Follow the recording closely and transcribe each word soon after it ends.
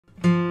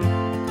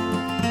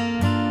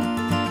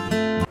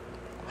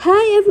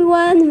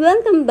everyone,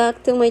 welcome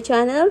back to my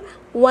channel.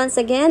 Once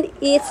again,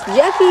 it's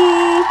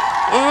Jackie.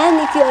 And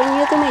if you are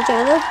new to my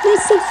channel,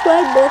 please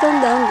subscribe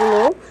button down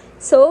below.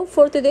 So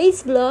for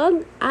today's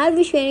vlog, I'll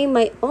be sharing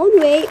my own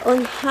way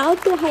on how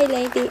to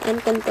highlighting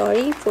and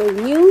contouring for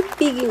new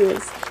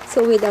beginners.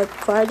 So without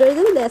further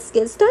ado, let's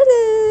get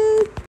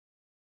started.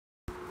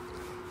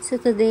 So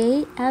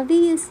today, I'll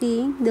be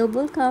using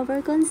double cover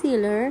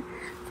concealer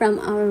from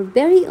our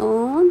very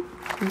own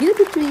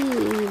Beauty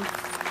Tree.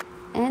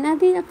 And I'll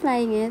be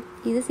applying it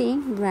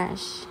using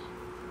brush.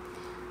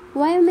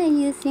 Why am I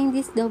using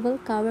this double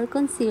cover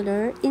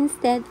concealer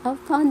instead of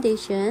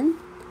foundation?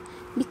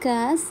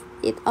 Because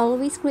it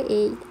always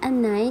creates a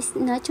nice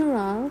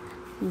natural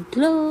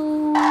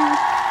glow.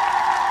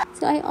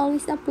 So I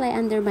always apply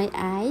under my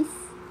eyes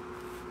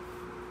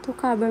to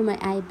cover my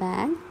eye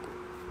bag,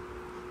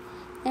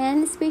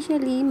 and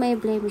especially my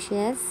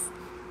blemishes,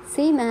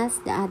 same as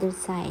the other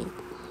side.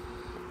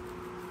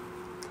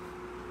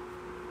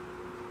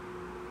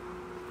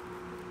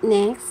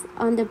 Next,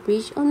 on the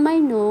bridge on my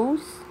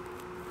nose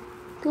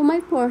to my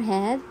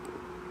forehead,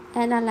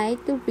 and I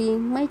like to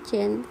bring my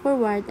chin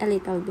forward a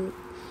little bit.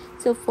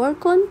 So for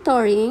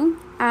contouring,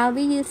 I'll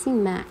be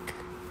using MAC.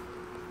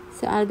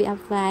 So I'll be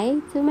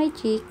applying to my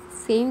cheek,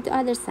 same to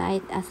other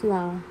side as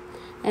well.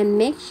 And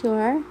make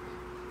sure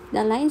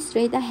the line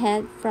straight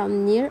ahead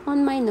from near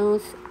on my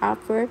nose,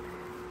 upward,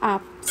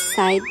 up,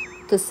 side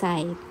to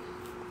side.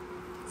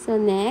 So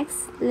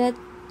next, let's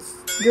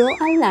draw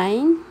a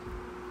line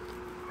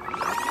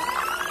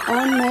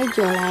on my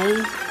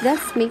jawline.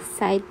 Let's make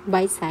side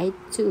by side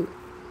too.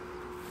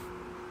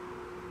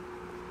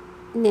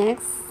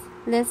 Next,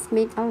 let's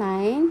make a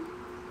line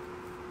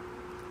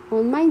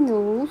on my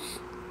nose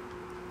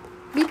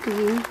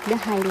between the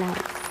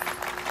highlights.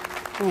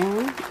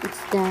 And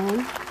it's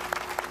done.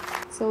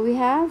 So we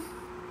have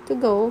to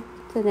go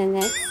to the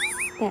next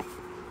step.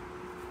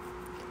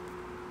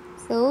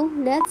 So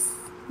let's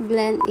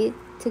blend it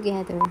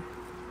together.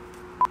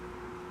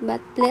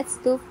 But let's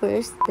do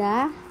first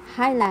the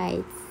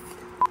highlights.